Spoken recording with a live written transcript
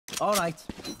All right.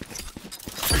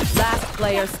 Last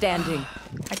player standing.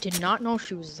 I did not know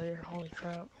she was there. Holy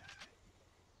crap.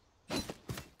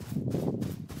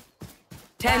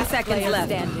 10 seconds left.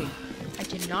 Standing. I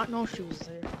did not know she was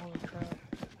there. Holy crap.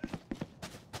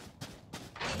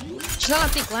 She's not on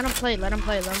think. Let him play. Let him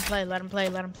play. Let him play. Let him play.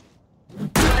 Let him.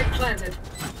 Spike planted.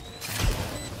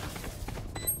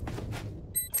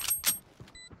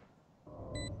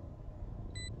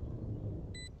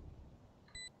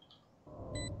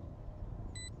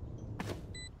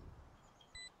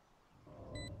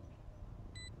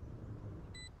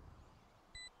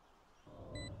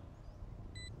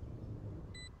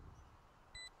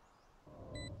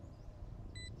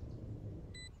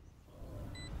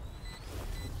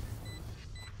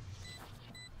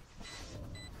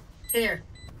 Here.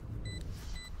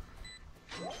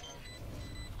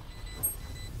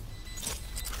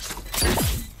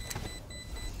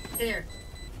 Here.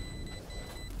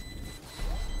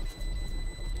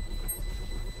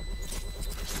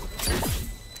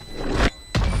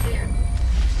 Here.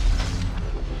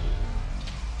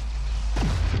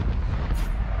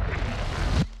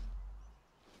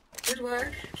 Good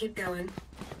work. Keep going.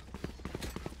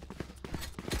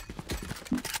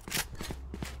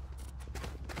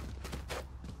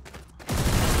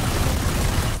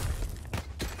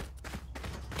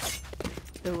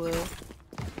 It will.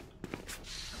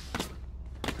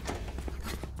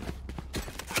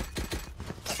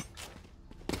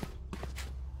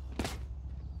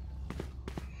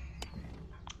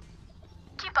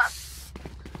 Keep up.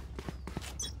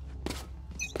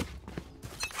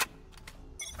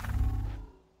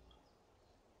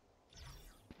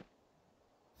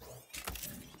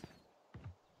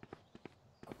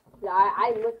 Yeah,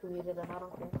 I literally muted him. I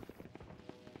don't care.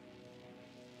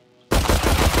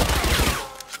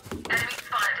 Enemy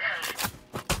spotted A.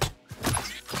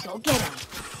 Go get him.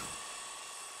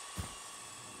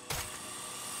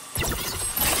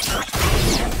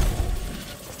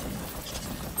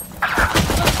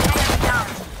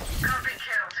 Can't be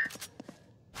killed.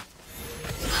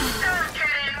 Don't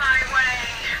get in my way.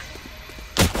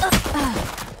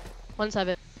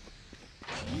 1-7.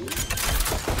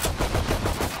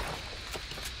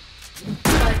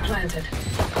 Spike planted.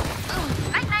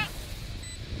 Night night.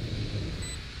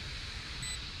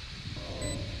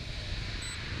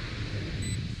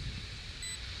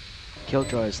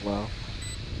 Killjoy is low. No,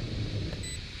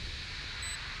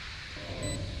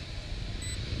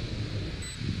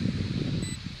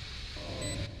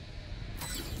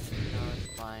 it's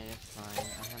fine, it's fine. I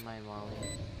have my molly.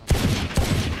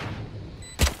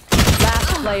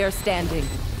 Last player standing.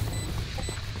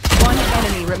 One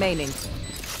enemy remaining.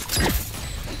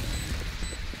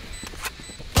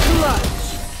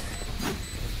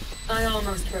 I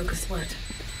almost broke a sweat.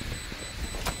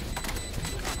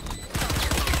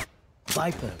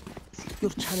 Viper,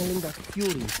 you're channeling that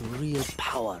fury into real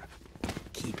power.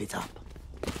 Keep it up.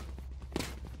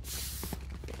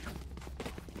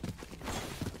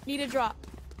 Need a drop.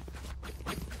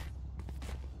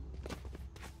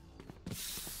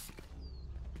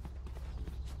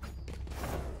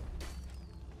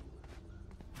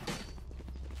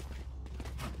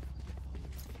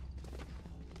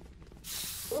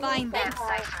 Fine. And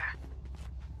Cypher.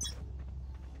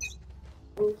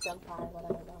 Ooh, senpai,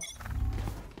 whatever.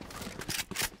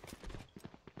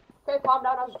 Okay, calm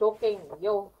down. I was joking.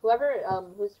 Yo, whoever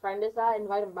whose friend is that,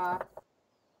 invite him back.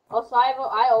 Also, I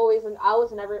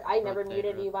never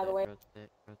muted you, by the way.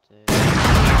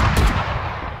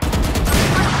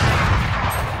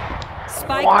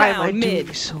 Spike Why am down I mid.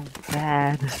 doing so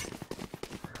bad?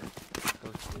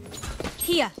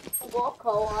 Here. Go,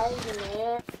 Kawhi,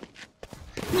 man.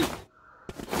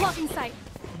 Blocking sight.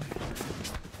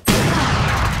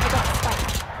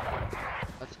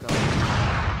 Let's go.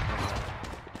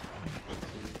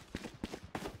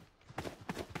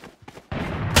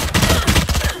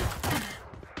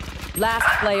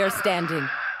 Last player standing.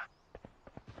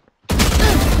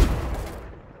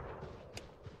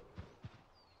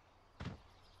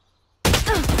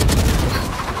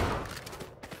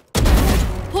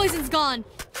 Poison's gone.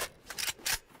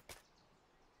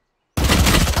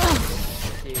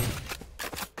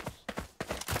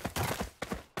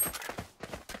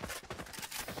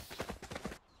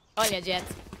 Oh yeah, Jet.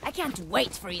 I can't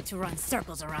wait for you to run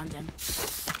circles around him.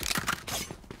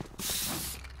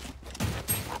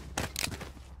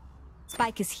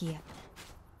 Spike is here.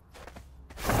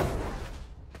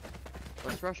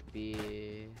 Let's rush B.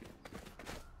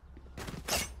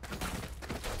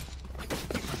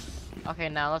 Okay,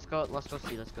 now let's go C,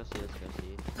 let's go C.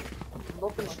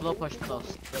 Slow push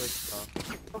close, really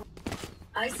slow.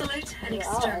 Isolate and Yeah,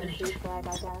 exterminate. I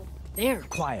guess. There.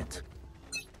 Quiet.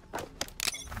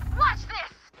 Watch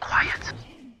this. Quiet.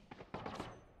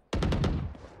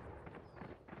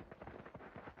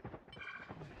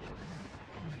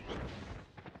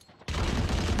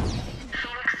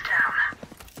 Phoenix down.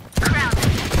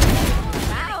 Grounded.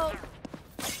 Wow.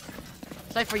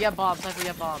 Cypher, yeah, bomb. Cypher,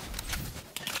 yeah, bomb.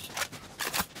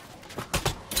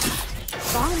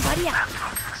 Bomb buddy out.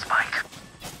 Spike.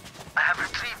 I have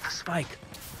retrieved the spike.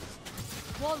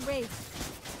 Wall raised.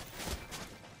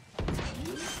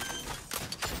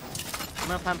 I'm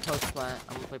gonna plan post plant.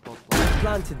 I'm gonna play post plant.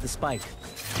 Planted the spike.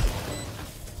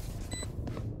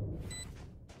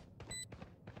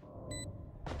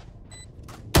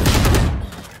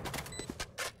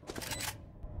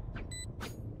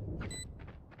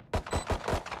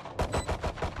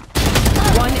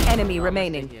 One enemy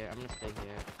remaining. I'm gonna stay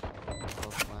here.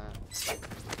 Post plant.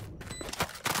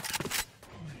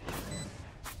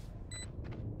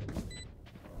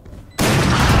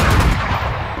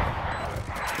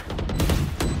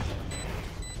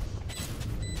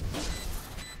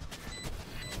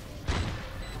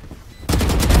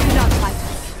 Do not fight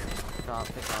us.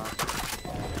 Pick off.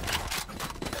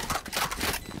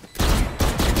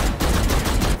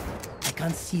 I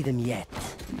can't see them yet,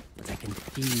 but I can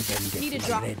feel them Need a getting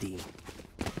drop. ready.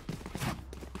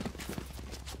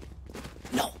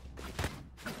 No.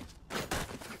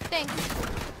 Thanks.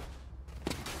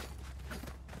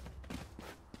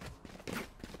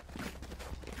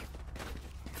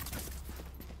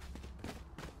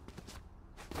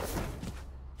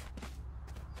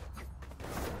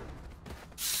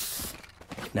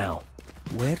 Now,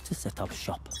 where to set up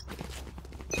shop?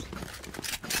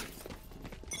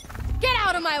 Get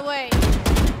out of my way.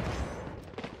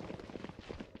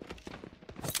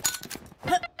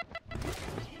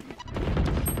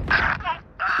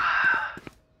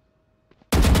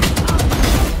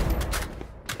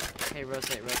 Hey,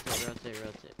 rotate.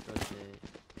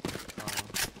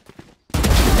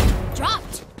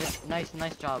 Dropped.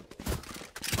 Nice job.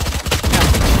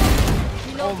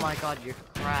 You know Oh my god, you're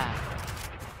crap.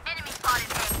 Enemy spotted.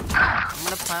 I'm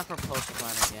gonna plan for post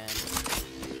plant again.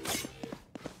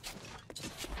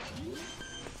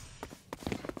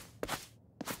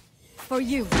 for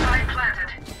you. Spike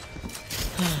planted.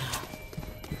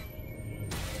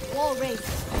 Wall raised.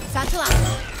 Satchel out.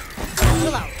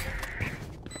 Satchel out.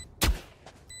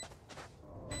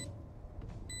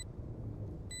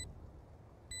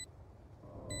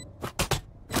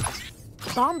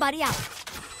 Bomb buddy out.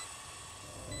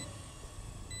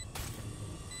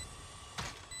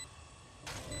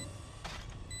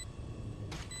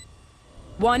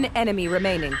 One enemy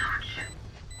remaining.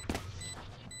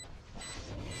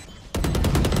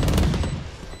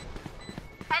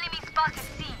 Enemy spotted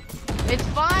C. It's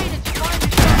fine.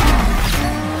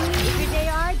 The bigger they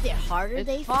are, the harder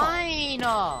they It's fall. fine.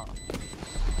 I'll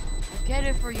get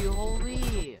it for you,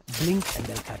 holy. Blink and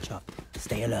they'll catch up.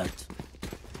 Stay alert.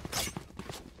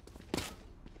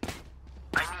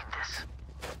 I need this.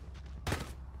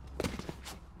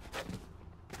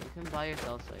 You can buy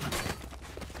yourself like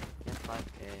get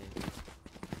 5K.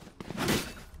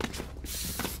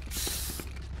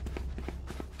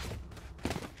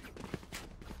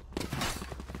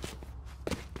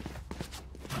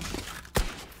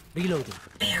 Reloading.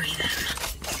 Bury them.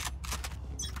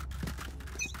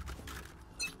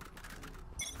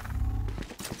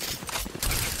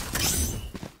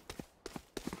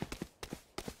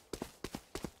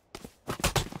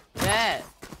 Yeah.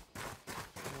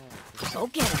 Go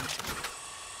get him.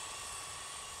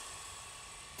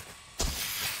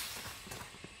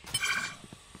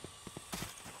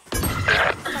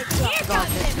 Got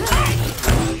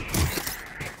it.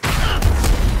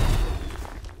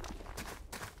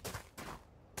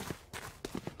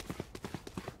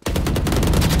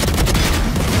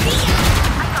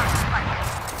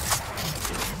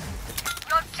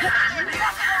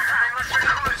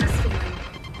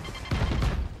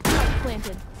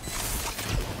 Planted.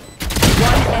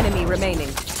 One enemy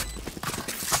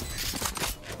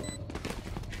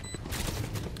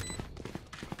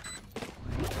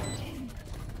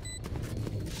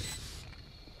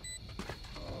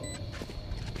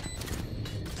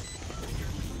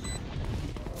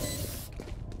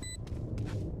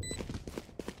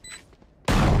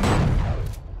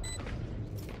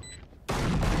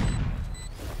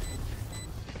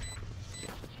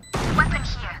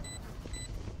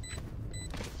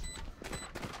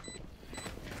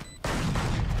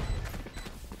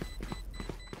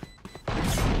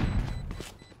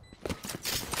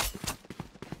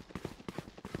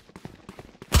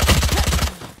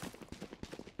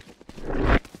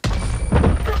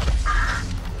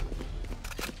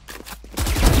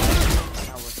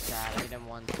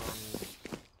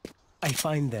I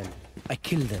find them. I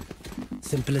kill them.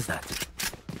 Simple as that.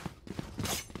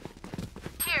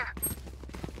 Here.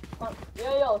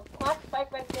 Yo, plant spike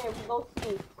right there. We go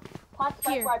see. Plant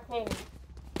spike Here. where I ping.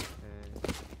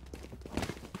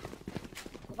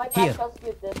 If I Here. can't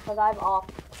dispute this, because I'm off.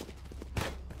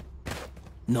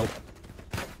 No.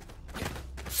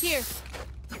 Here.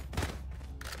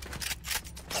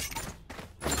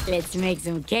 Let's make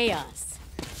some chaos.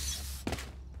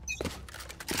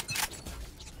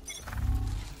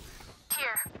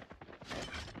 Here.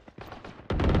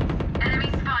 Enemy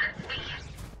spotted. C.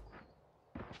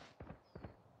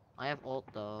 I have ult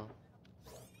though.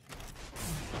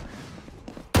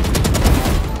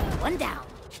 One down.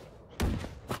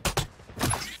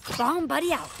 Bomb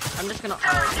buddy out. I'm just gonna ult.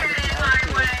 Get in my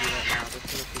way. Right now. There's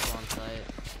too many people on site.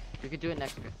 We could do it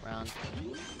next round.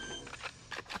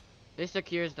 This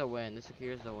secures the win. This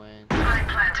secures the win. Spike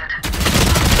planted.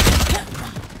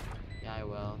 Yeah, I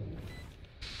will.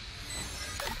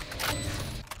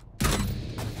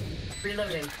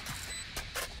 Reloading.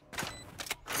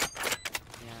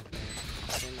 Yeah, okay.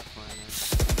 Get in the corner.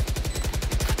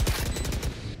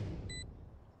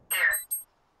 Here.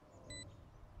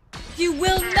 You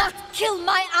will not kill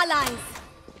my allies.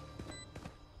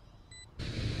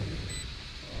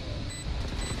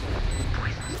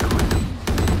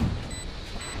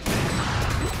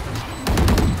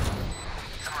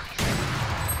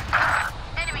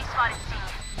 Enemy spotted. C.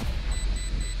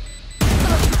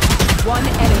 One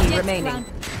enemy remaining.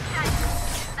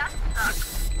 That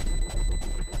sucks.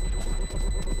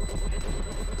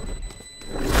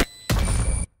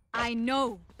 I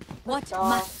know what Oh.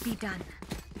 must be done.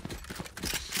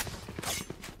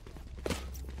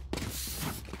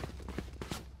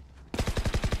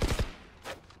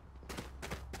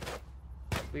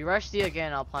 We rush C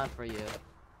again. I'll plan for you.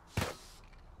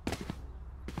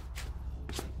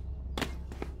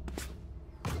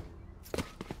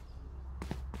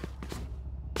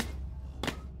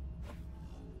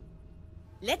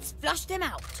 Let's flush them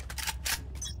out.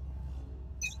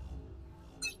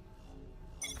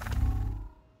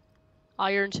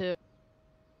 Iron 2.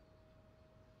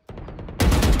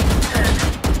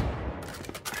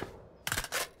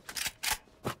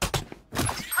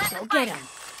 Go get him.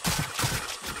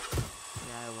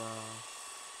 Yeah, I will.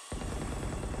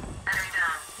 Enemy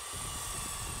down.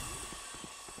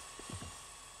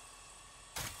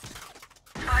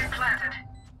 Spike planted.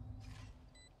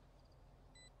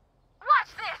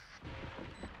 Watch this.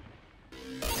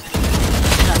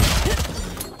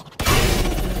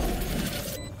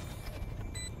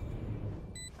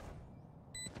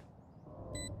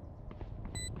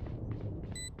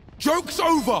 Joke's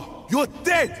over! You're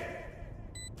dead!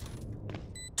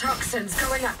 Toxins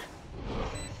going up.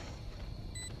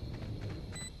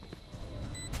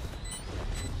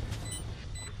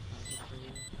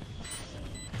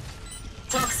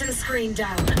 Toxin screen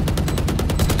down.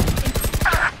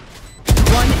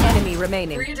 One enemy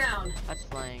remaining. 3 down. That's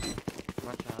flying.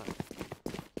 Watch out.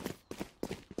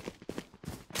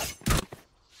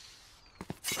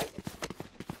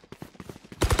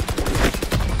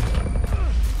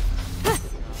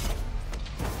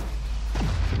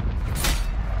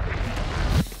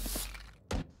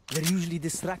 They're usually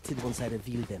distracted once I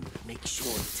reveal them. Make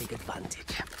sure to take advantage.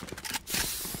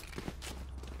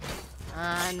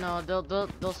 No,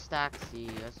 they'll stack C.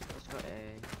 Let's go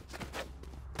A.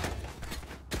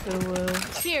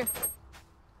 Here.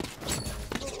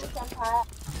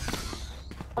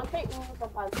 Don't say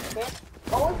sometimes, okay?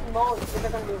 Always mode if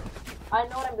they're gonna do. I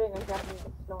know what I'm doing exactly.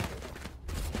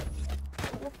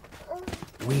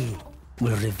 We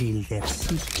will reveal their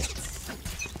secrets.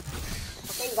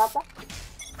 Okay, you got that?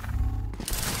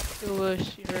 Sure,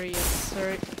 yes,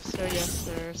 sir. Sir, yes,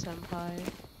 sir, senpai.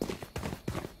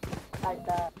 Like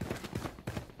that.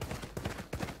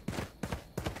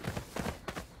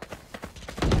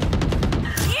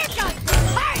 Here goes the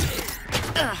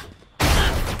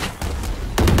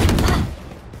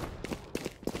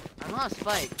I'm on a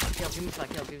spike. Kill, give me spike.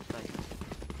 Kill, give me spike.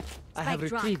 I have Spike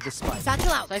drop. retrieved the spike.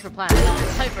 Satchel out. Cypher plant.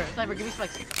 Cypher, give me spike.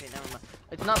 Okay, never mind.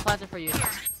 It's not planted for you.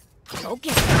 Go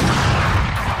get him.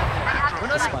 Oh,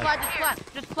 no, Spike.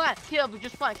 just plant. Kill,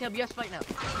 just plant. Kill, you have spike now.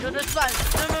 No, just plant.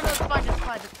 No, it's fine.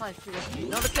 Just plant.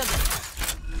 No, the kill.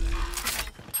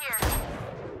 Here.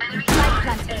 Enemy Spike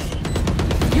spotted.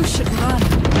 planted. You should run.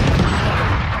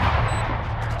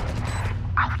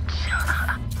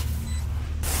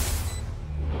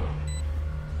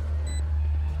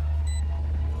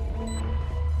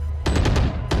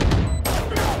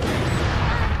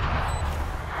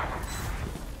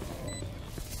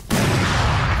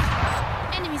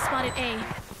 Enemy spotted A.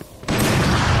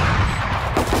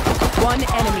 One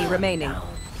enemy remaining.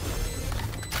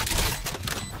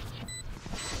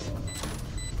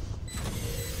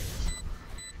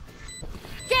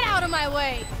 Get out of my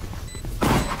way!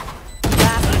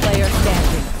 Last player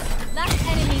standing. Last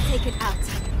enemy taken out.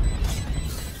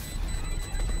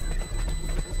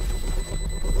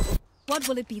 What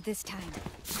will it be this time?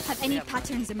 Have any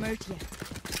patterns emerged yet?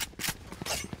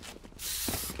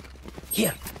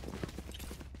 Here.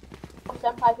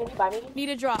 Senpai, can you buy me? Need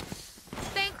a drop.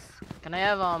 Thanks. Can I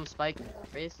have spike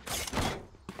freeze?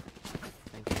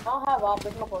 I don't have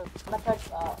there's no point. I'm gonna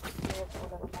touch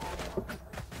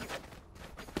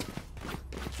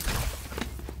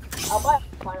I'll buy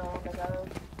final one to go.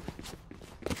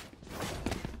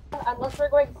 Unless we're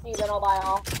going C, then I'll buy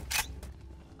all.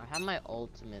 I have my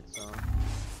ultimate, so.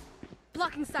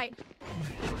 Blocking sight.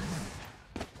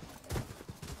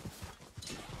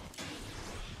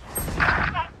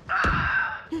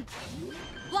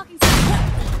 Blocking sight.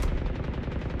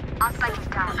 Our spike is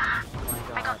down.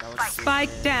 Oh my god, that was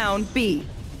Spike down B.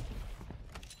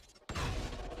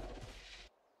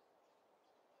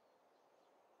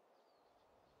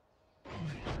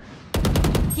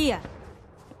 Here.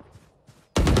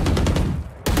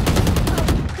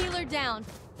 Healer down.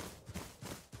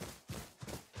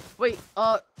 Wait,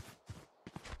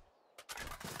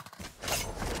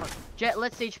 Jet,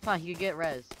 let's stage plant. You can get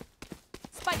res.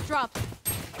 Spike drop.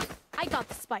 I got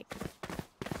the spike.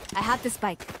 I have the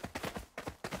spike.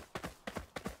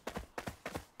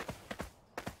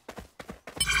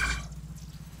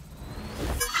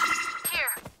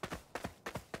 Here.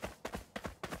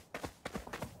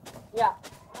 Yeah.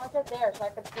 I'll just there so I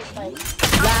can see like.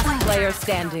 Last player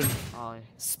standing. Oh,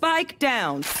 Spike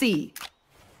down C.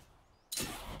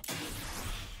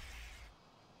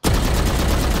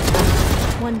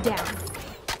 One down.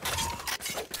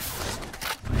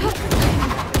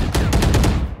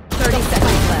 30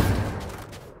 seconds left.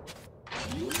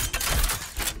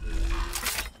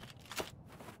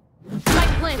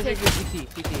 Spike planted. PT.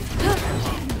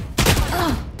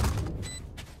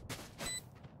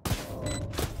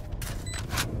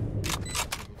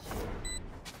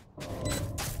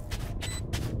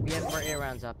 We have more air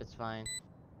rounds up, it's fine.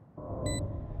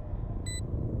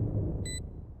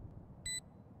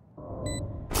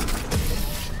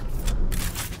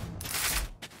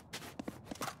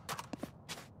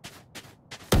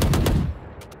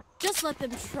 Just let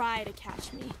them try to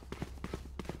catch me.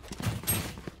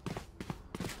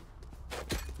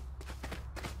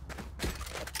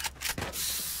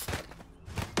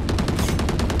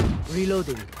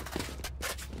 Reloading.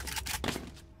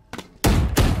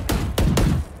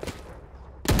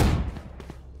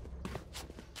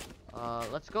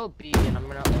 Let's go B and I'm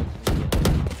gonna ultimate.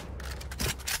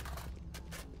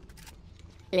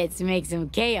 Let's make some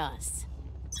chaos.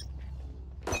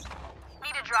 Need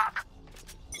a drop.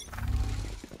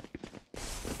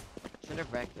 Should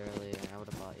have wrecked earlier. I would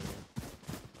have bought you.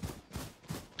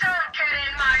 Don't get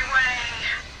in my way.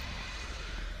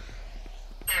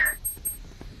 Here.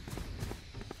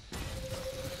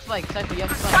 Spike, you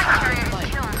have Spike carrier spike.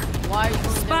 killed. Why are you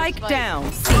doing Spike spike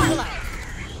down C.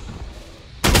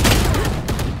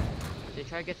 They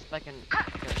try to get spike and.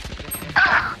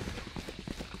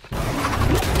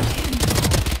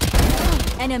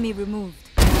 Enemy removed.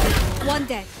 One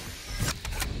dead.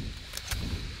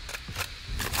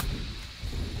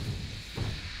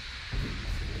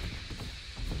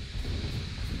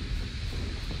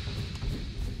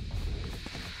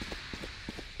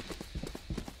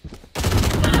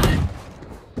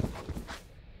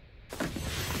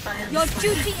 Your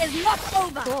duty is not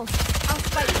over. I'll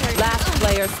spike carrier. Last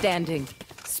player standing.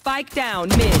 Spike down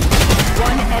mid.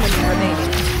 One enemy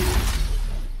remaining.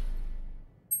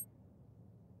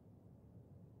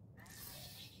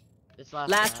 This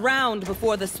Last round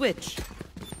before the switch.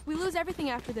 We lose everything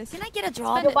after this. Can I get a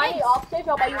drop? You'll buy me off stage,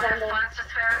 I'll buy you Anyone have random. funds to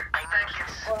spare? Thank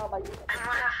you. Or I'll buy you.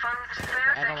 Anyone have funds to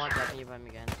spare? I don't want that. Can you buy me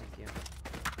again? Thank you.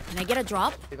 Can I get a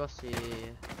drop? We go see.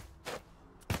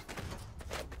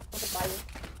 I'll buy you.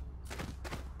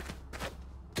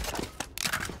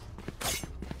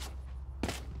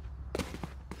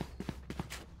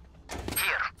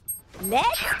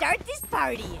 Let's start this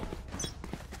party.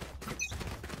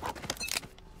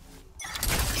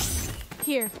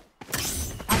 Here.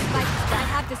 I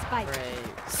have the spike.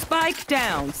 Great. Spike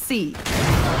down C.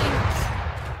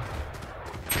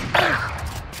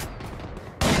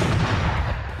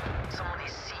 Somebody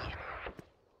see.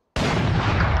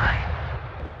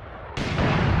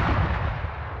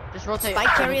 Just rotate. Spike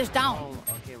carrier's down. Oh,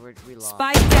 okay, we lost.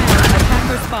 Spike down.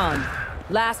 Attacker spawn.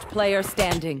 Last player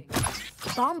standing.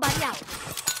 Bomb buddy out.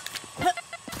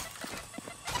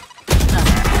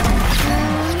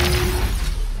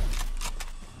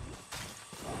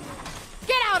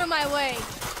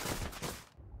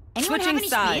 Switching any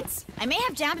sides. speeds? I may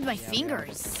have jammed my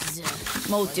fingers.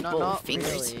 No, Multiple not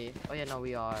fingers. really. Oh yeah, no,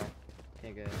 we are.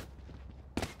 Okay, good.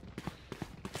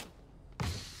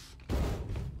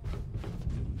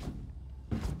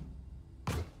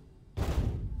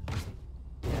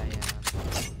 Yeah, yeah.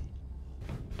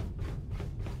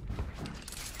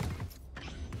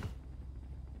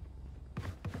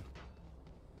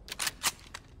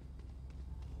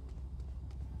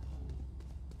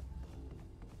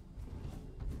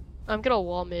 I'm gonna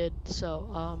wall mid,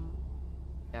 so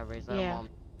Yeah, raise that Yeah. mom.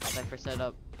 Cypher set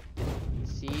up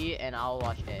C and I'll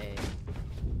watch A.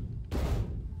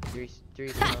 Three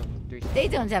They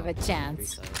don't have a three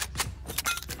chance. sides.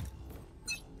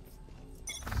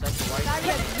 Cypher, why are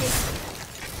you I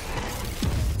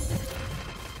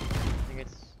think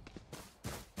it's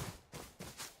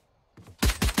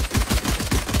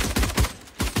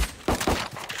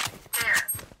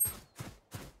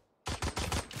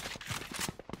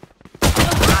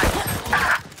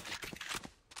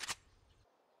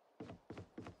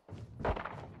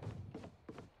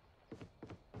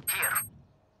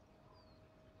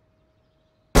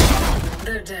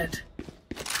They're dead.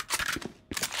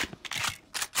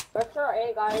 Vector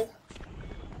A, guys.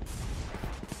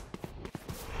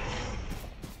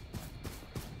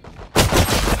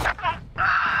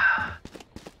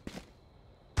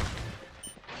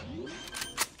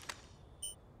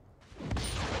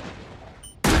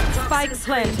 Spike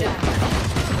planted.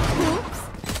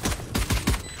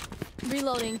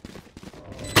 Reloading.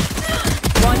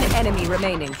 One enemy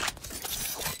remaining.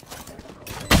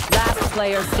 Last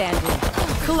player standing.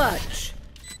 Clutch.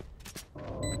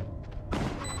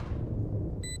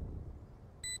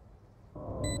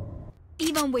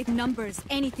 Even with numbers,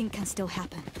 anything can still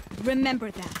happen.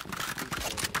 Remember that.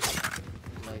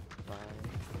 like five.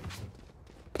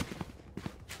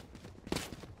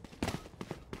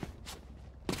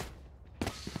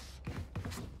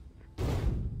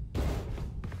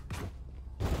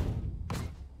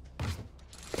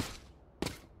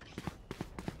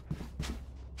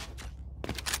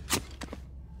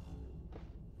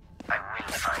 I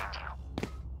will find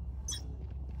you.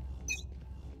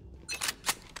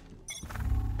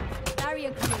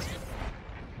 Barrier clear.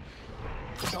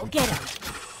 Go get him.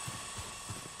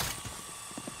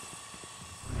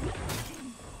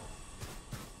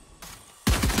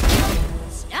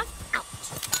 Snuff out.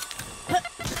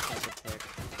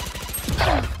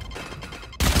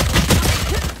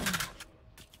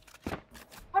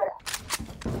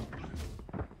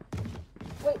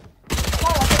 Wait. No,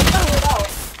 I can figure it out.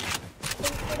 Can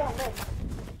you figure out this?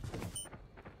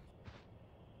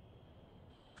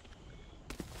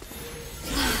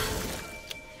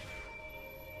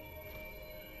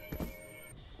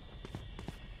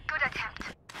 Good attempt.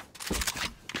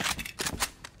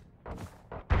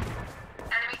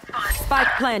 Enemy spotted. Spike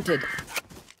planted.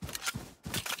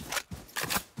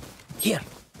 Here.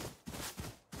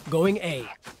 Going A.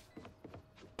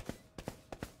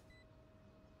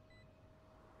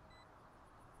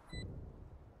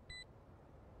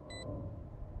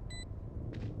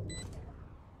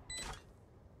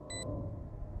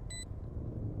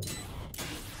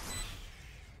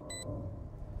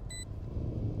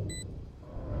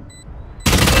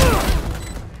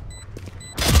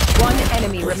 One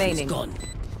enemy remaining. Gone.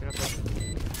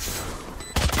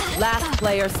 Last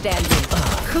player standing.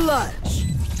 Clutch.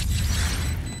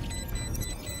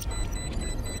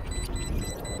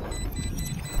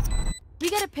 we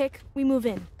get a pick, we move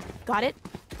in. Got it?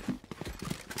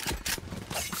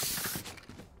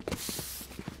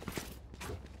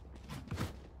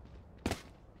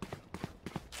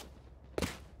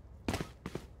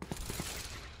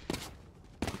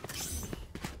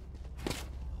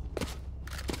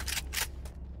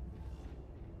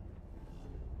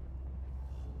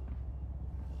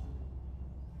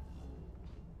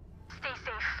 Stay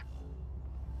safe.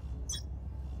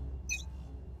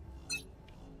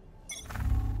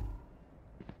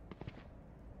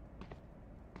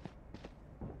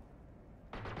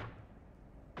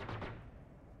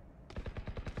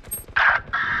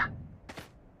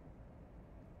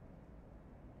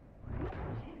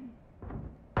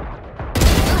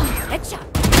 Headshot.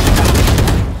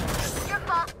 Your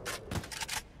fault.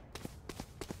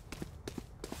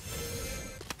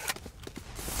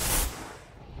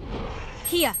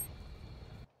 Here.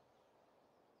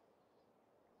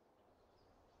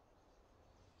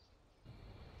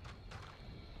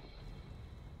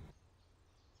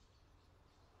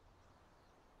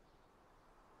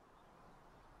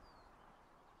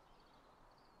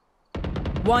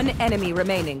 One enemy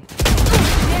remaining.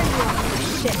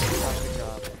 Good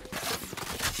job.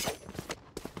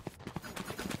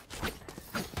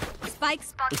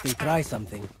 Spikes. If they try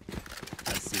something,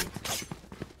 I'll see it.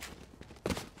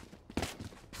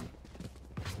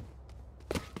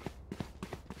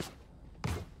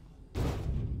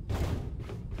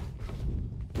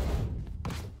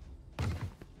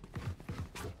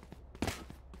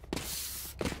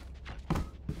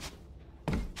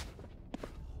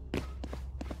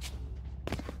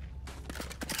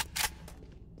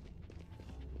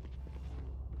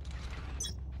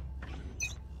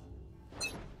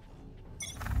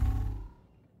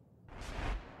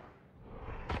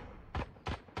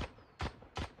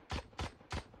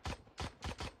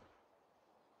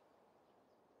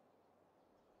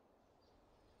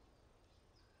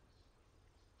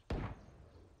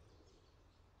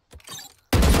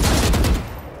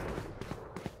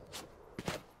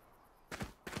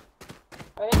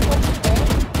 Are they supposed to stay?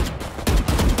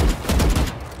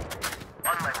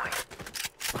 On my way.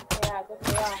 Yeah, I guess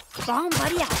they are. Bomb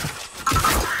buddy out.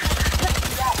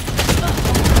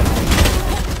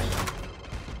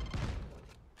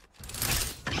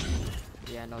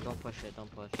 Yeah, no, don't push it. Don't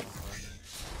push. Don't push.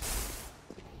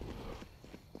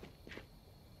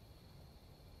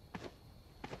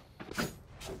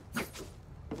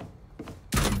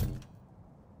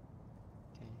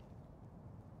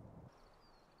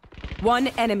 One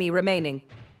enemy remaining.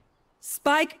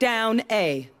 Spike down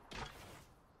A.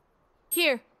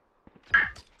 Here.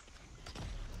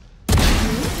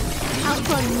 Out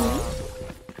on me.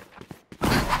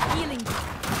 Healing.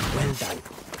 Well done.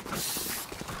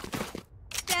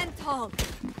 Stand tall.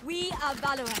 We are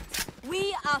Valorant.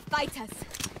 We are fighters.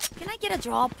 Can I get a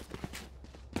drop?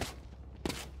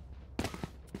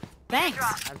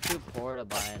 Thanks. I'm too poor to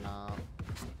buy now.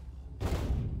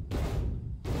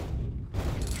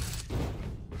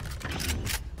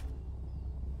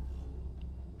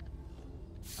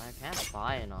 I can't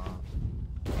buy it now.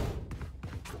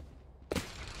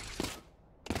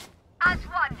 As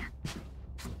one.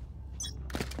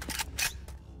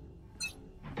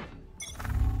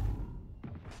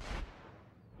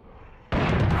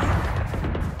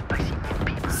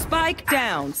 Spike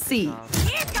down C. Here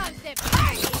comes the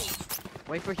party.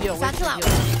 Wait for heal. Wait Satchel for out.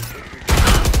 heal.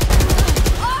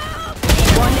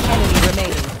 One enemy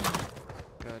remaining.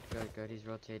 Good, good, good. He's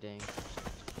rotating.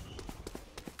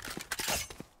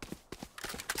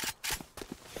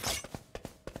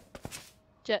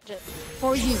 Jet, jet.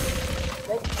 For you.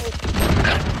 Let's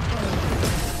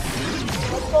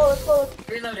go.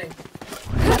 Reloading.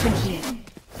 Weapon here.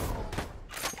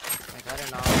 I got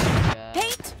it now. Yeah.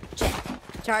 Paint. Check.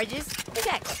 Charges.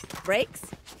 Check. Brakes.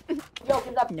 Yo,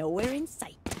 he's up. Nowhere in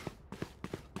sight.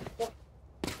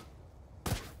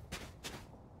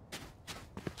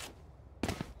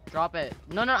 Drop it.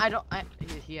 No, no, I don't.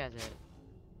 He has it.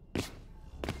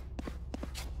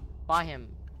 Buy him.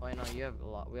 Wait, no, you have a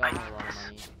lot. We all have a lot of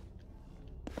money.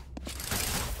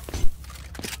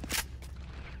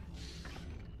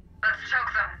 Let's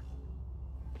choke them.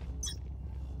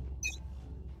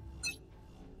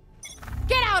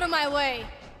 Get out of my way!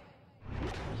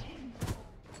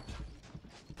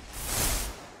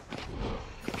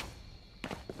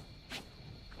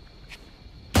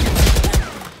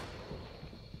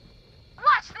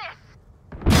 Watch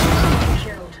this.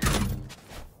 Killed.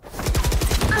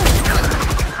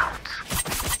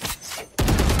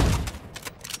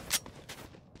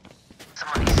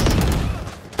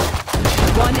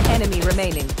 One enemy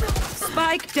remaining.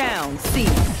 Spike down C.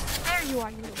 There you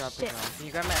are, you little Drop it shit. now. Can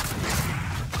you grab my?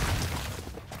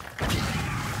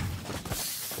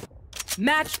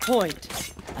 Match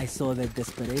point. I saw their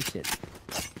desperation.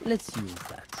 Let's use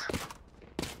that.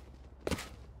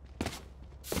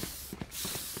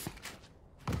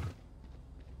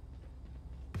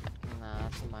 Nah,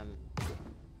 that's my.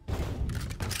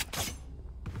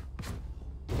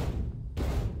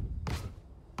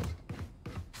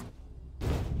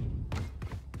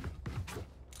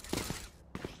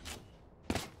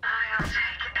 I'll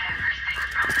take everything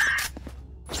from them.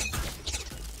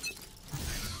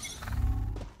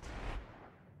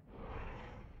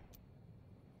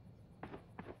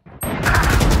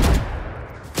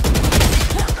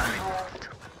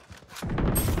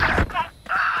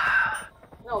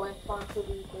 No, it's fun to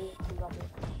be rubbish.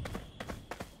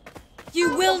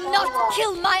 You will not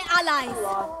kill my allies. We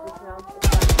lost this now.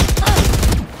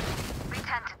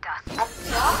 Return to dust.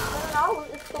 Actually, no,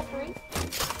 it's still free.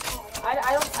 I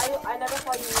never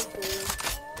thought you need to.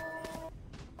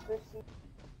 Proceed.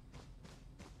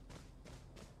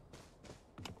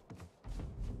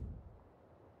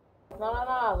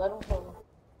 No, let him kill him.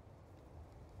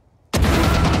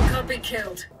 Can't be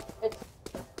killed. It's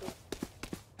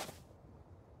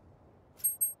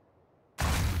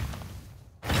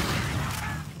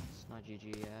It's not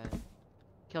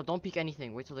Kill, don't peek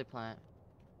anything. Wait till they plant.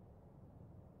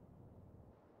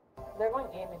 They're going A,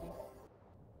 maybe.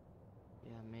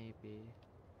 Yeah, maybe.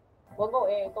 We'll go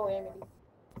A, maybe.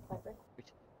 Sniper. Wait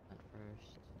till they plant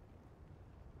first.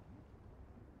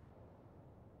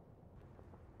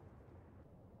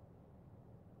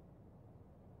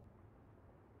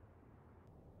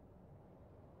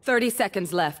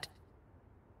 $30 left.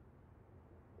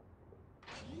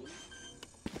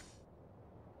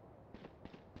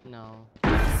 No.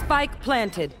 Spike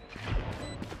planted.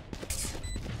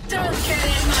 Don't get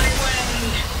in my way!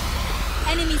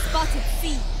 Enemy spotted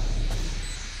C.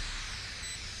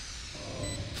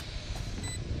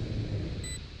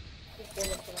 Just give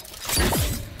it to them.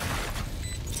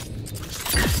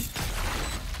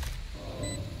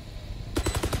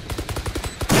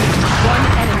 One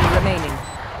enemy remaining.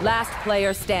 Last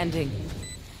player standing.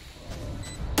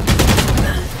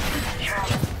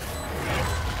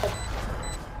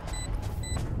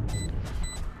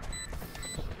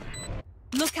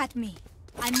 Look at me.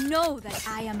 I know that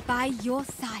I am by your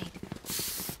side.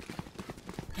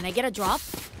 Can I get a drop?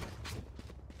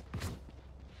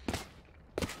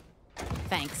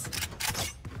 Thanks.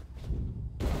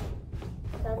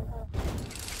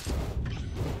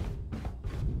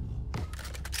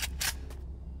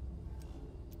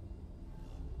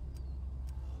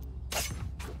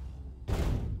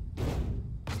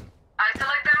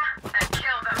 Isolate them and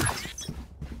kill them.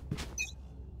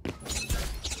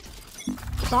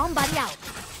 Bomb buddy out.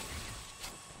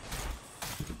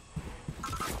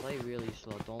 Play really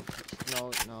slow. Don't.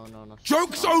 No.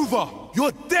 Joke's over!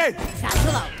 You're dead!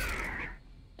 Satchel out.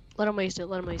 Let him waste it,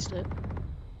 let him waste it.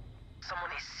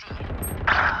 Someone is C.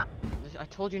 I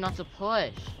told you not to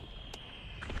push.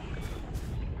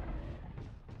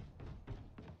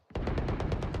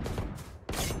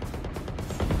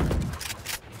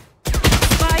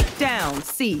 Spike down,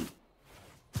 C.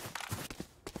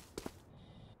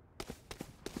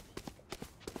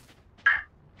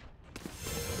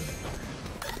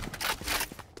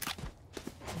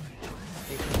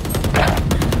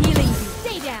 Healing you.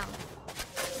 Stay down.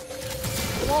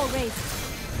 Wall raised.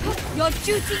 Your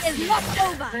duty is not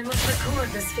over. I must record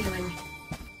this feeling.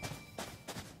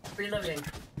 Reloading.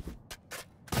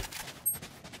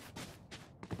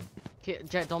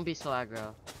 Jet, don't be so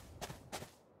aggro.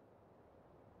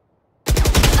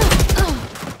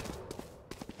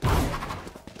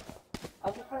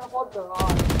 I'm just trying to hold the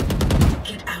rod.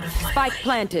 Get out of my Spike way.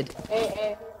 planted.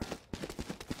 A.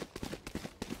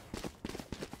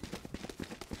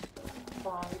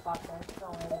 Come on, we got this.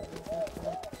 Don't worry, we're the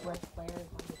worst players on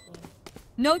the team.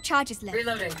 No charges left.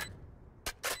 Reloading.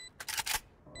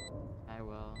 I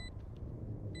will.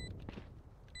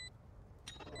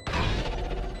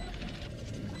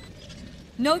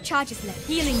 No charges left.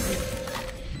 Healing you.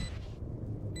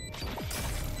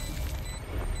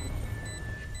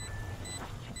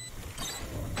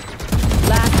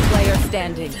 Last player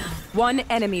standing. One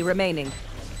enemy remaining.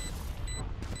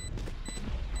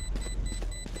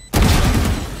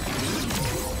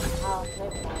 Oh,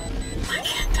 never mind. I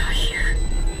can't die here.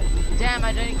 Damn,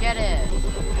 I didn't get it. Oh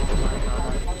my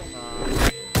god, that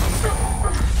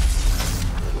sucks.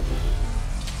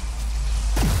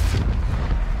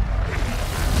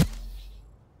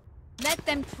 Let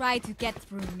them try to get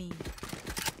through me.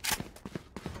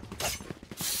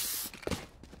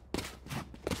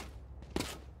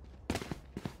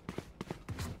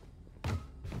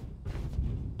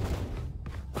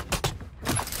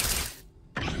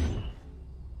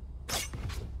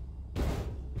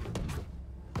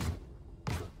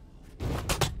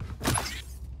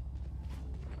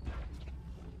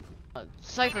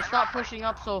 Cypher, stop pushing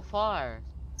up so far.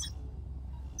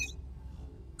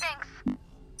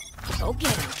 Go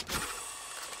get him.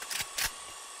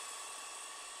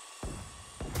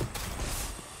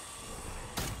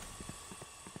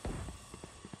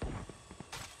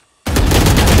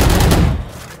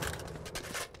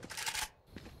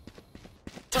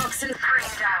 Toxin Screen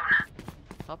down.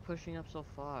 Stop pushing up so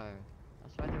far.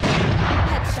 That's why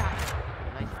Headshot.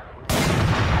 they're nice.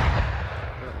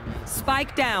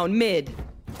 Spike down, mid.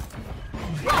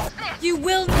 You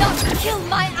will not kill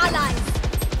my allies.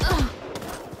 Ugh.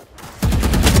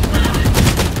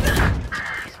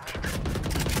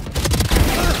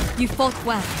 You fought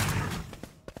well.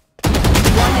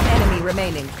 One enemy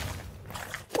remaining.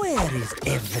 Where is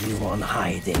everyone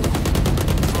hiding?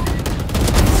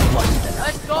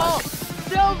 Let's go!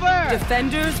 Silver!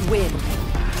 Defenders win.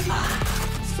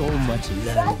 So much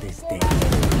learned this day.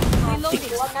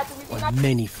 Reloading. On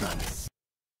many fronts.